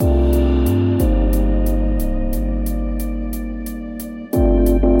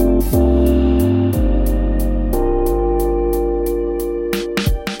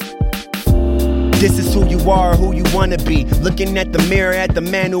wanna be. Looking at the mirror at the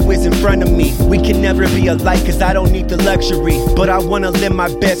man who is in front of me. We can never be alike cause I don't need the luxury, but I wanna live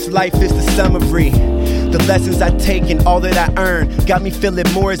my best life is the summary. The lessons I take and all that I earn got me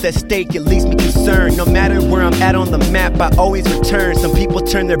feeling more is at stake, it leaves me concerned. No matter where I'm at on the map, I always return. Some people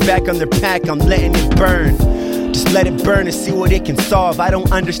turn their back on their pack, I'm letting it burn. Just let it burn and see what it can solve. I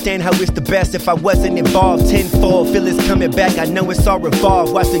don't understand how it's the best if I wasn't involved. Tenfold, feel it's coming back, I know it's all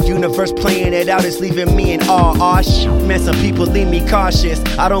revolved. Watch the universe playing it out, it's leaving me in awe. Aw shit, man, some people leave me cautious.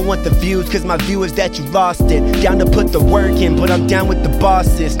 I don't want the views, cause my view is that you lost it. Down to put the work in, but I'm down with the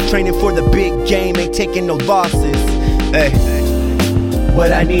bosses. Training for the big game, ain't taking no losses. Hey,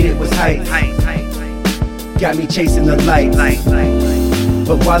 what I needed was hype. Got me chasing the light.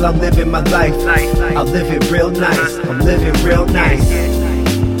 But while I'm living my life, I'll live it real nice. I'm living real nice.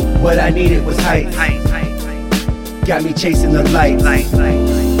 What I needed was hype. Got me chasing the light.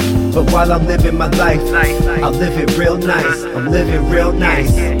 But while I'm living my life, I'll live it real nice. I'm living real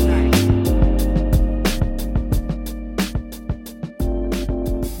nice.